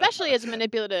 and especially as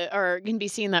manipulative, or can be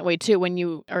seen that way too when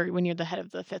you're the head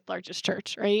of the fifth largest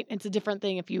church, right? It's a different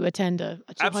thing if you attend a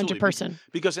 200 person.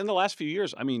 Because in the last few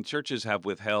years, churches have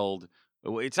withheld.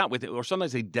 It's not with, or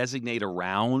sometimes they designate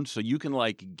around, so you can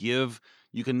give.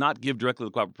 You cannot give directly to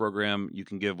the cooperative program. You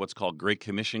can give what's called Great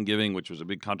Commission giving, which was a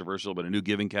big controversial, but a new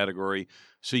giving category.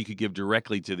 So you could give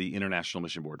directly to the International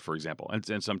Mission Board, for example,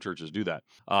 and some churches do that.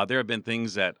 There have been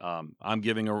things that I'm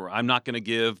not going to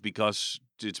give because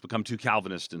it's become too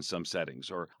Calvinist in some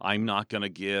settings, or I'm not going to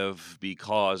give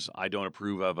because I don't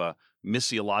approve of a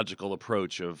missiological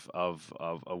approach of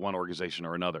one organization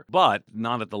or another, but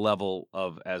not at the level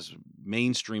of as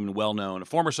mainstream and well-known. A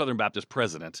former Southern Baptist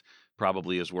president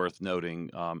probably is worth noting.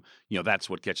 That's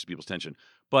what catches people's attention.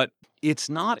 But it's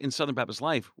not in Southern Baptist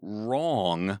life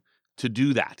wrong to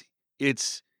do that.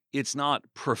 It's not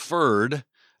preferred.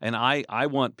 And I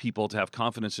want people to have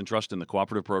confidence and trust in the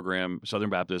cooperative program, Southern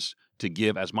Baptists, to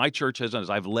give, as my church has done, as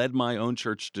I've led my own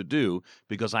church to do,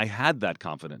 because I had that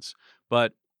confidence.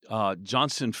 But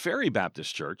Johnson Ferry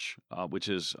Baptist Church, which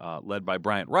is led by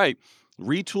Bryant Wright,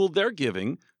 retooled their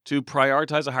giving to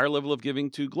prioritize a higher level of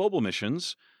giving to global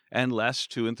missions and less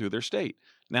to and through their state.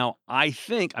 Now, I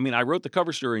wrote the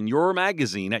cover story in your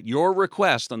magazine at your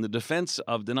request on the defense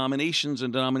of denominations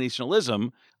and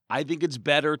denominationalism. I think it's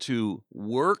better to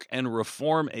work and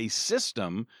reform a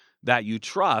system that you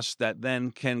trust that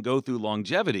then can go through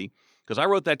longevity. Because I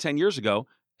wrote that 10 years ago,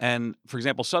 and, for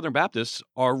example, Southern Baptists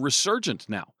are resurgent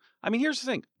now. Here's the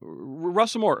thing.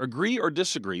 Russell Moore, agree or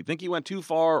disagree, think he went too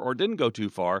far or didn't go too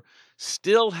far,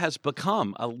 still has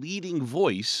become a leading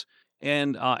voice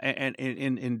and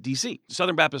in D.C.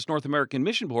 Southern Baptist North American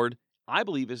Mission Board, I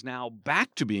believe, is now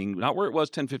back to being, not where it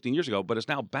was 10, 15 years ago, but it's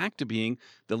now back to being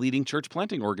the leading church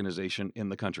planting organization in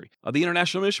the country. The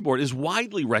International Mission Board is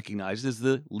widely recognized as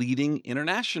the leading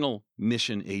international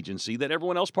mission agency that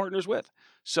everyone else partners with.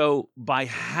 So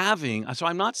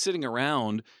I'm not sitting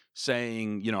around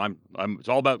saying, it's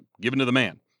all about giving to the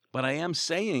man, but I am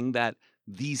saying that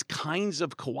these kinds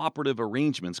of cooperative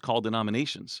arrangements called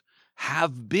denominations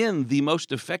have been the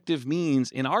most effective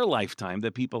means in our lifetime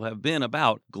that people have been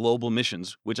about global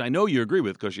missions, which I know you agree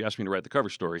with because you asked me to write the cover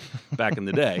story back in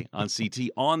the day on CT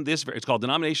on this. It's called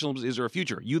Denominationalism, Is There a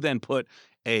Future? You then put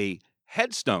a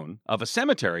headstone of a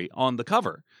cemetery on the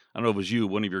cover. I don't know if it was you,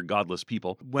 one of your godless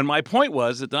people. When my point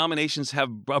was that denominations have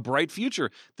a bright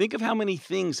future. Think of how many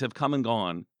things have come and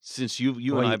gone since you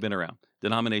and I have been around.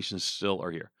 Denominations still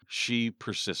are here. She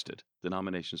persisted.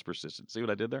 Denominations persisted. See what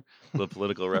I did there? A little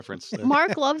political reference there.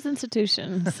 Mark loves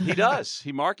institutions. He does.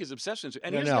 Mark is obsessed.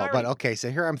 And But okay, so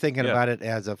here I'm thinking Yeah. about it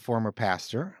as a former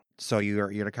pastor. So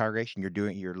you're in a congregation,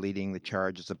 you're leading the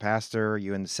charge as a pastor,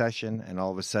 you're in the session, and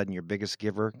all of a sudden your biggest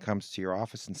giver comes to your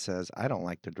office and says, I don't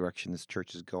like the direction this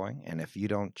church is going, and if you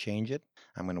don't change it,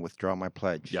 I'm going to withdraw my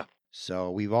pledge. Yeah. So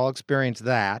we've all experienced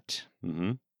that.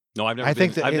 Mm-hmm. No, I've never I been.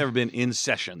 think that I've if- never been in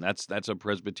session. That's a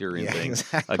Presbyterian Yeah, thing.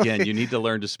 exactly. Again, you need to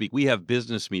learn to speak. We have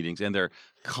business meetings, and they're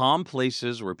calm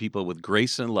places where people with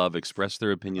grace and love express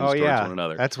their opinions Oh towards yeah, one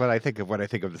another. that's what I think of when I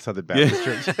think of the Southern Baptist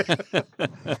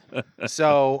Church.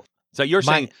 So So you're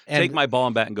My- saying take and- my ball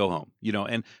and bat and go home,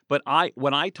 but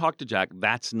when I talk to Jack,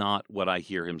 that's not what I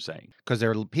hear him saying. because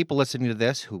there are people listening to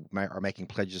this who are making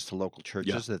pledges to local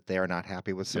churches that they are not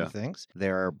happy with some Yeah. things.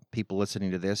 There are people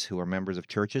listening to this who are members of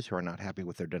churches who are not happy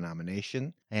with their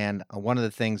denomination. And one of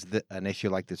the things that an issue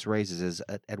like this raises is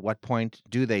at what point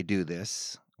do they do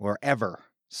this or ever?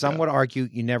 Some Yeah. would argue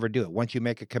you never do it. Once you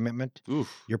make a commitment,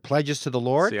 Oof. your pledges to the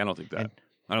Lord. See, I don't think that. and-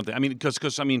 I don't think. I mean, because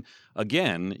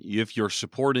again, if you're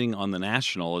supporting on the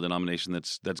national a denomination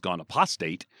that's gone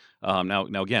apostate, now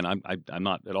again, I'm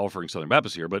not at all referring Southern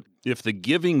Baptist here, but if the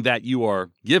giving that you are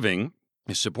giving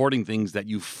is supporting things that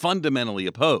you fundamentally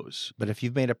oppose, But if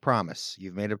you've made a promise,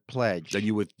 you've made a pledge. then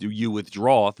you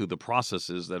withdraw through the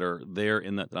processes that are there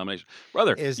in that denomination.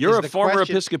 Brother, Is you're a the former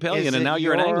question- Episcopalian is and it now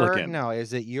you're an Anglican. No,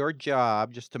 is it your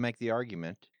job just to make the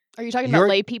argument? Are you talking You're- about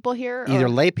lay people here? Either or-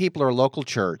 lay people or local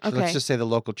church. Okay. Let's just say the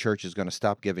local church is going to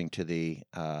stop giving to the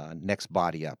next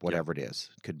body up, whatever it is.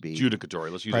 Could be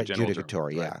Judicatory. Let's use a general term.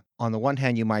 judicatory. Right. Yeah. On the one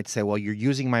hand, you might say, "Well, you're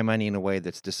using my money in a way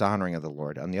that's dishonoring of the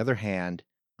Lord." On the other hand,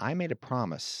 I made a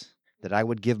promise that I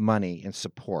would give money in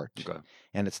support, Okay.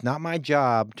 and it's not my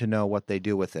job to know what they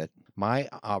do with it. My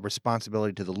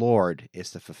responsibility to the Lord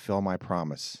is to fulfill my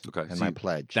promise Okay. and See, my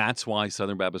pledge. That's why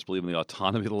Southern Baptists believe in the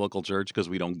autonomy of the local church, because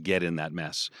we don't get in that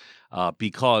mess.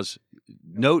 Because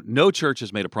no church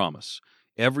has made a promise.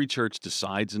 Every church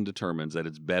decides and determines that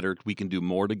it's better, we can do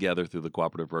more together through the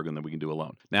cooperative program than we can do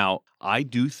alone. Now, I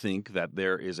do think that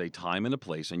there is a time and a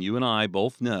place, and you and I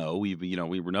both know, we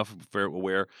were enough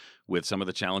aware with some of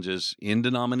the challenges in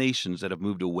denominations that have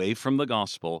moved away from the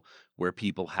gospel, where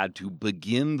people had to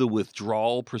begin the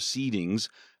withdrawal proceedings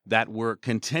that were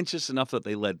contentious enough that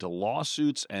they led to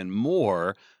lawsuits and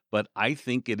more. But I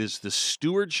think it is the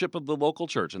stewardship of the local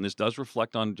church, and this does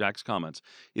reflect on Jack's comments,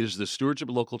 it is the stewardship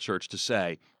of the local church to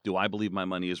say, do I believe my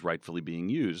money is rightfully being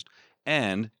used?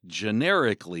 And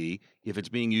generically, if it's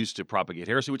being used to propagate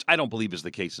heresy, which I don't believe is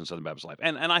the case in Southern Baptist life.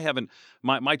 And I haven't,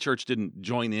 my church didn't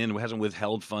join in, hasn't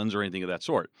withheld funds or anything of that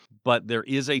sort. But there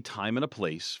is a time and a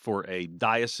place for a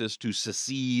diocese to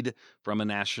secede from a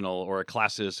national, or a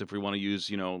classis, if we want to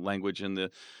use, language in the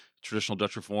traditional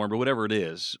Dutch Reformed or whatever it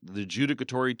is, the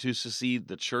judicatory to secede,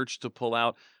 the church to pull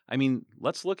out. I mean,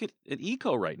 let's look at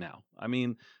ECO right now. I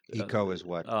mean, ECO is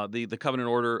what? the covenant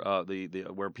order, the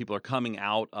where people are coming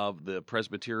out of the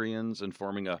Presbyterians and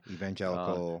forming a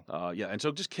Evangelical. and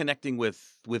so just connecting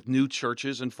with new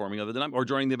churches and forming other or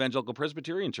joining the Evangelical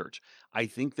Presbyterian Church. I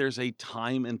think there's a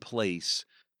time and place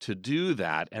to do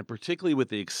that, and particularly with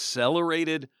the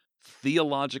accelerated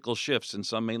theological shifts in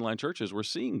some mainline churches, we're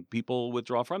seeing people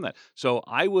withdraw from that. So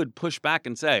I would push back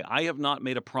and say, I have not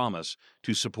made a promise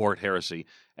to support heresy,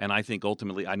 and I think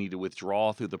ultimately I need to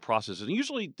withdraw through the process. And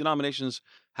usually denominations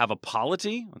have a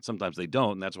polity, and sometimes they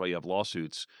don't, and that's why you have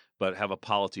lawsuits, but have a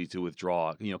polity to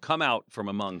withdraw, come out from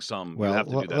among some. Well, you have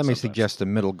to do that let me sometimes. suggest a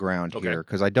middle ground Okay. here,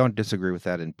 because I don't disagree with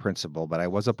that in principle, but I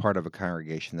was a part of a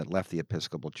congregation that left the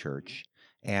Episcopal Church,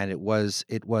 and it was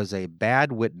a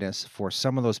bad witness for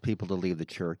some of those people to leave the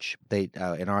church. They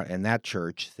in that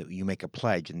church, that you make a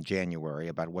pledge in January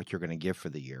about what you're going to give for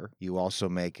the year. You also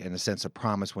make, in a sense, a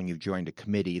promise when you've joined a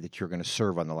committee that you're going to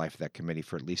serve on the life of that committee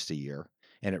for at least a year.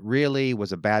 And it really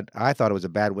was I thought it was a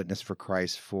bad witness for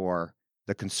Christ for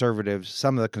the conservatives,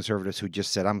 some of the conservatives who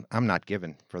just said, I'm not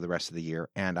giving for the rest of the year,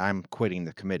 and I'm quitting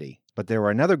the committee. But there were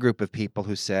another group of people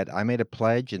who said, I made a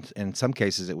pledge, and in some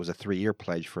cases it was a 3-year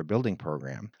pledge for a building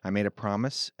program. I made a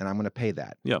promise, and I'm going to pay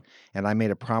that. Yeah. And I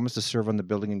made a promise to serve on the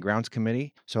Building and Grounds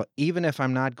Committee. So even if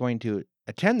I'm not going to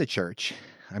attend the church,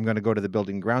 I'm going to go to the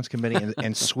Building and Grounds Committee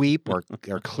and sweep or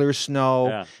clear snow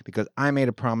Yeah. because I made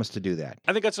a promise to do that.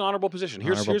 I think that's an honorable position.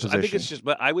 Here's Honorable I think it's position. just,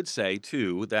 but I would say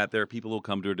too that there are people who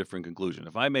come to a different conclusion.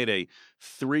 If I made a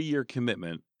 3-year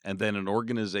commitment and then an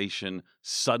organization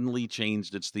suddenly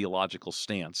changed its theological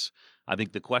stance, I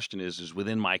think the question is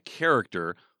within my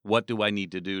character, what do I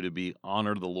need to do to be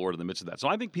honor the Lord in the midst of that? So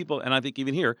I think people, and I think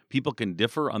even here, people can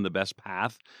differ on the best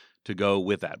path to go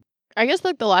with that. I guess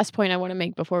like the last point I want to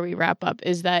make before we wrap up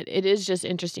is that it is just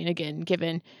interesting, again,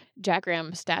 given Jack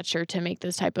Graham's stature, to make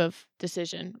this type of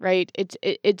decision, right?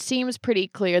 It seems pretty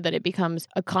clear that it becomes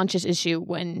a conscious issue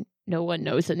when no one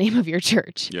knows the name of your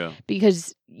church. Yeah.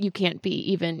 Because you can't be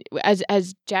even,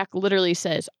 as Jack literally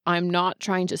says, I'm not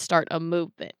trying to start a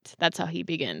movement. That's how he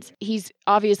begins. He's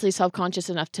obviously self-conscious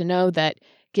enough to know that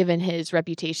given his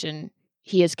reputation,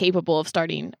 he is capable of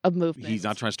starting a movement. He's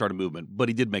not trying to start a movement, but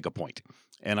he did make a point.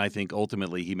 And I think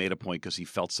ultimately he made a point because he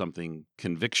felt something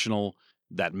convictional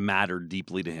that mattered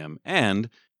deeply to him. And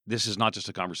this is not just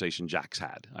a conversation Jack's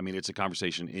had. I mean, it's a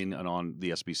conversation in and on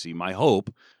the SBC. My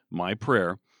hope, my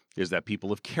prayer, is that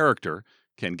people of character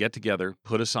can get together,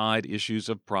 put aside issues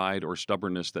of pride or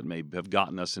stubbornness that may have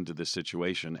gotten us into this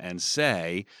situation, and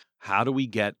say, how do we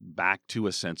get back to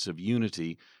a sense of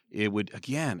unity? It would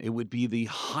be the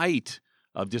height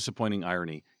of disappointing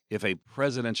irony if a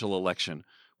presidential election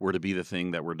were to be the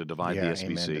thing that were to divide the Amen to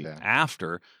SBC that.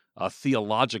 after a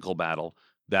theological battle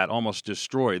that almost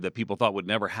destroyed, that people thought would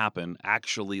never happen,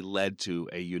 actually led to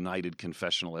a united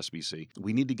confessional SBC.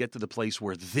 We need to get to the place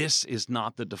where this is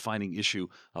not the defining issue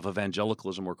of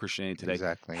evangelicalism or Christianity today.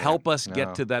 Exactly. yeah. Help us No.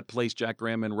 get to that place, Jack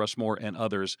Graham and Russ Moore and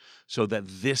others, so that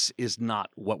this is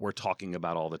not what we're talking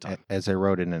about all the time. As I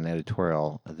wrote in an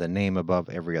editorial, the name above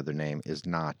every other name is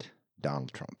not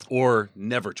Donald Trump. Or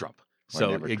never Trump. Or So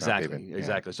never Trump exactly, even, yeah.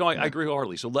 exactly. So I Yeah. agree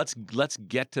wholeheartedly. So let's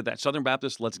get to that. Southern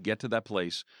Baptists, let's get to that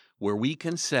place where we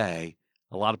can say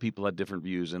a lot of people had different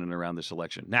views in and around this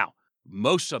election. Now,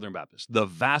 most Southern Baptists, the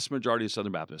vast majority of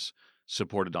Southern Baptists,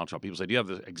 supported Donald Trump. People say, do you have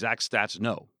the exact stats?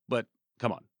 No. But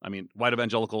come on. I mean, white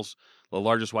evangelicals, the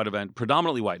largest white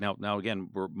predominantly white. Now again,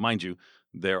 mind you,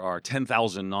 there are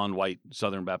 10,000 non-white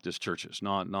Southern Baptist churches,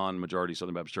 non-majority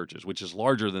Southern Baptist churches, which is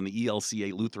larger than the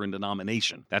ELCA Lutheran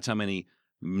denomination. That's how many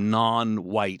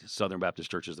non-white Southern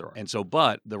Baptist churches there are. And so,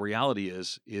 but the reality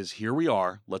is here we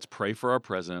are. Let's pray for our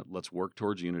president. Let's work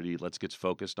towards unity. Let's get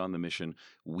focused on the mission.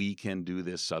 We can do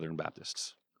this, Southern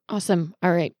Baptists. Awesome.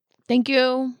 All right. Thank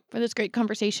you for this great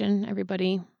conversation,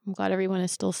 everybody. I'm glad everyone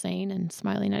is still sane and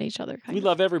smiling at each other. We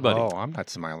love everybody. Oh, I'm not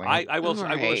smiling. I will All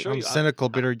assure I'm you. cynical,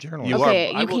 bitter journalist. You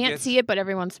Okay, are- I you will can't get- see it, but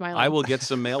everyone's smiling. I will get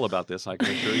some mail about this, I can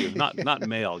assure you. Not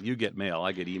mail. You get mail.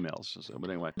 I get emails. So,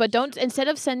 but anyway. But don't, instead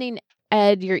of sending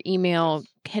Ed your email,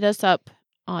 hit us up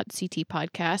at CT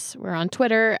Podcasts. We're on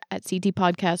Twitter at CT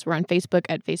Podcasts. We're on Facebook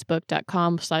at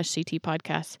facebook.com/CT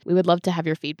Podcasts. We would love to have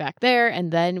your feedback there,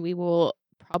 and then we will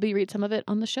probably read some of it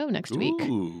on the show next week.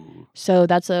 Ooh. So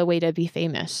that's a way to be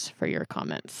famous for your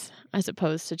comments, as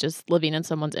opposed to just living in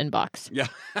someone's inbox. Yeah.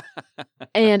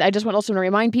 And I just want also to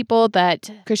remind people that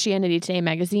Christianity Today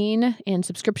magazine and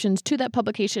subscriptions to that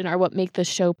publication are what make this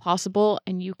show possible.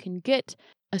 And you can get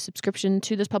a subscription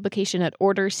to this publication at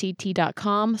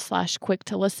orderct.com/quick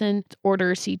to listen. It's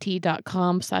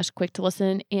orderct.com/quick to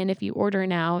listen. And if you order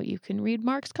now, you can read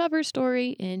Mark's cover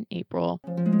story in April.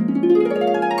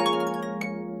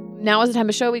 Now is the time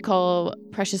of show we call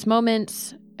Precious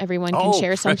Moments. Everyone can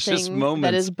share Precious something Moments.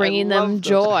 that is I bringing love them those.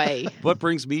 joy. What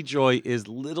brings me joy is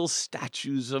little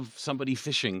statues of somebody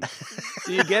fishing.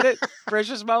 Do you get it?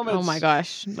 Precious moments. Oh my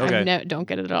gosh. Okay. I don't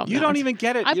get it at all. You No. don't even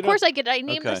get it. Of You course don't... I get it. I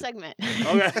named the Okay. segment.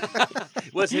 Okay.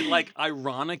 Was it like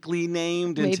ironically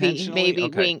named intentionally? Maybe.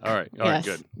 Okay. Wink. All right. All yes,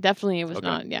 right. Good. Definitely it was Okay.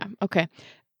 not. Yeah. Okay.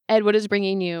 Ed, what is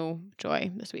bringing you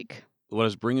joy this week? What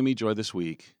is bringing me joy this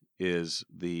week is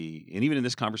and even in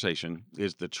this conversation,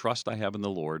 is the trust I have in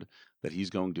the Lord that He's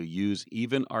going to use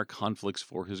even our conflicts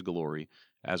for His glory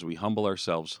as we humble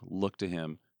ourselves, look to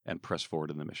Him, and press forward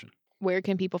in the mission. Where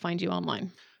can people find you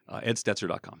online?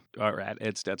 EdStetzer.com or at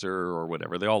EdStetzer or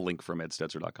whatever. They all link from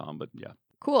EdStetzer.com, but yeah.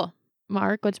 Cool.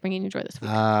 Mark, what's bringing you joy this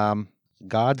week?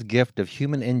 God's gift of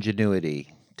human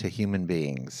ingenuity to human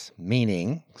beings,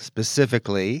 meaning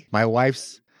specifically my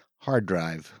wife's hard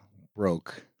drive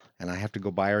broke and I have to go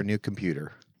buy her a new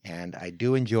computer. And I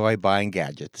do enjoy buying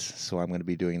gadgets, so I'm going to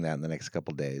be doing that in the next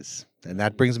couple days. And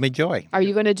that brings me joy. Are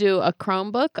you going to do a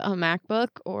Chromebook, a MacBook,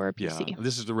 or a PC? Yeah.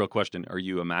 This is the real question. Are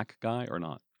you a Mac guy or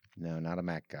not? No, not a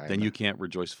Mac guy. then you can't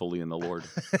rejoice fully in the Lord.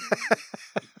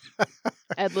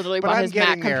 Ed literally But brought I'm his Mac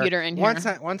getting there. computer in here.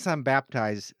 Once I'm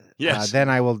baptized, Yes. then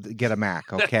I will get a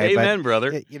Mac. Okay, Amen,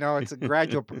 brother. It's a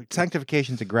gradual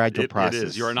sanctification's a gradual process. It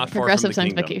is. You are not far from Progressive the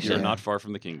kingdom. sanctification. You're not far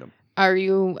from the kingdom. Are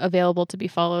you available to be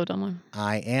followed online?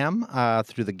 I am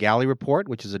through the Galley Report,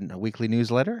 which is a weekly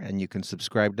newsletter, and you can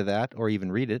subscribe to that or even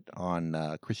read it on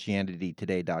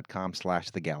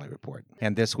ChristianityToday.com/The Galley Report.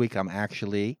 And this week I'm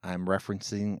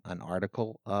referencing an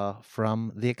article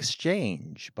from The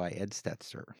Exchange by Ed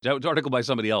Stetzer. That was an article by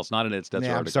somebody else, not an Ed Stetzer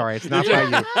Yeah, I'm article. sorry, it's not by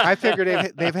you. I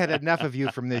figured they've had enough of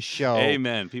you from this show.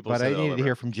 Amen. People But say I that all needed to over.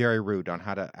 hear from Jerry Root on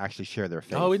how to actually share their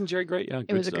faith. Oh, isn't Jerry great? Yeah,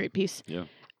 It was a great piece. Yeah.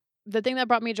 The thing that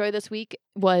brought me joy this week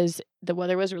was the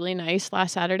weather was really nice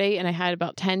last Saturday, and I had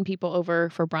about 10 people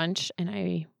over for brunch, and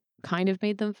I kind of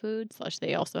made them food, /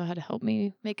 they also had to help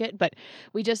me make it. But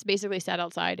we just basically sat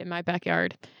outside in my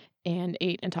backyard and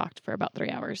ate and talked for about 3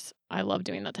 hours. I love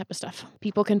doing that type of stuff.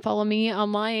 People can follow me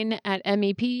online at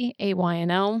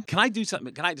MEPAYNL. Can I do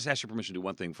something? Can I just ask your permission to do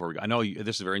one thing before we go? I know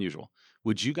this is very unusual.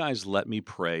 Would you guys let me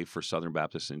pray for Southern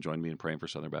Baptists and join me in praying for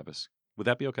Southern Baptists? Would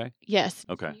that be okay? Yes.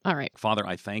 Okay. All right. Father,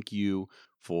 I thank you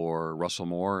for Russell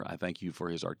Moore. I thank you for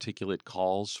his articulate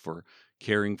calls for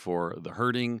caring for the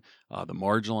hurting, the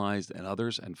marginalized, and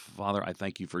others. And Father, I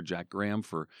thank you for Jack Graham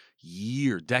for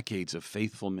decades of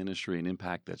faithful ministry and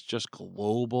impact that's just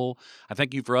global. I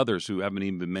thank you for others who haven't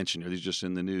even been mentioned here. These are just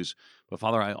in the news. But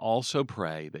Father, I also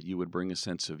pray that you would bring a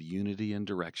sense of unity and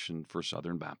direction for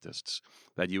Southern Baptists,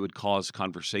 that you would cause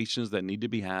conversations that need to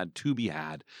be had,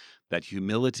 that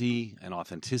humility and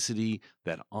authenticity,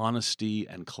 that honesty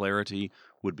and clarity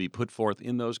would be put forth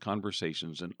in those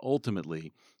conversations. And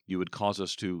ultimately, you would cause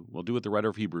us to, do what the writer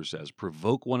of Hebrews says,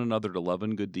 provoke one another to love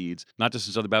and good deeds, not just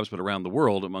in Southern Baptists, but around the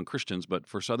world among Christians, but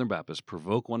for Southern Baptists,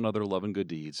 provoke one another to love and good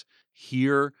deeds.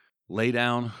 Here, lay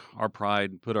down our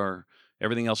pride, put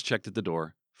everything else checked at the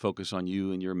door, focus on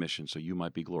you and your mission so you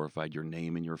might be glorified. Your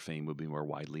name and your fame would be more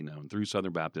widely known through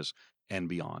Southern Baptists and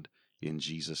beyond. In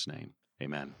Jesus' name.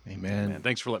 Amen. Amen.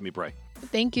 Thanks for letting me pray.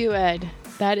 Thank you, Ed.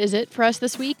 That is it for us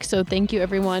this week. So thank you,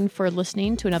 everyone, for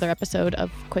listening to another episode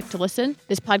of Quick to Listen.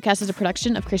 This podcast is a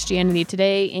production of Christianity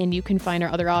Today, and you can find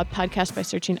our other podcasts by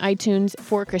searching iTunes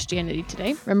for Christianity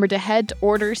Today. Remember to head to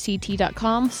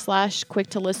orderct.com/quick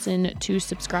to listen to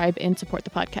subscribe and support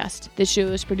the podcast. This show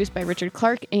is produced by Richard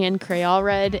Clark and Crayall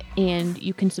Red, and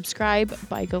you can subscribe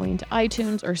by going to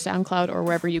iTunes or SoundCloud or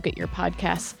wherever you get your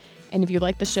podcasts. And if you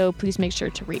like the show, please make sure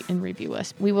to rate and review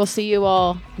us. We will see you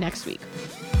all next week.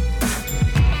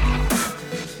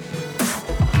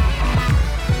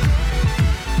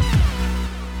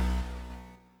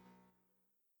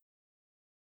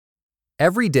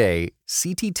 Every day,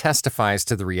 CT testifies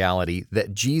to the reality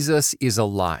that Jesus is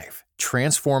alive,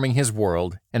 transforming his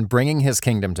world and bringing his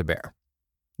kingdom to bear.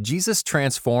 Jesus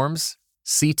transforms,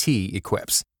 CT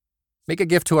equips. Make a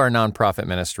gift to our nonprofit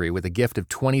ministry with a gift of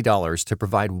 $20 to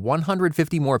provide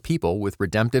 150 more people with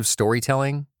redemptive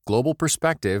storytelling, global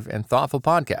perspective, and thoughtful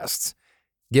podcasts.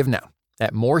 Give now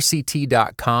at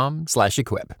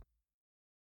morect.com/equip.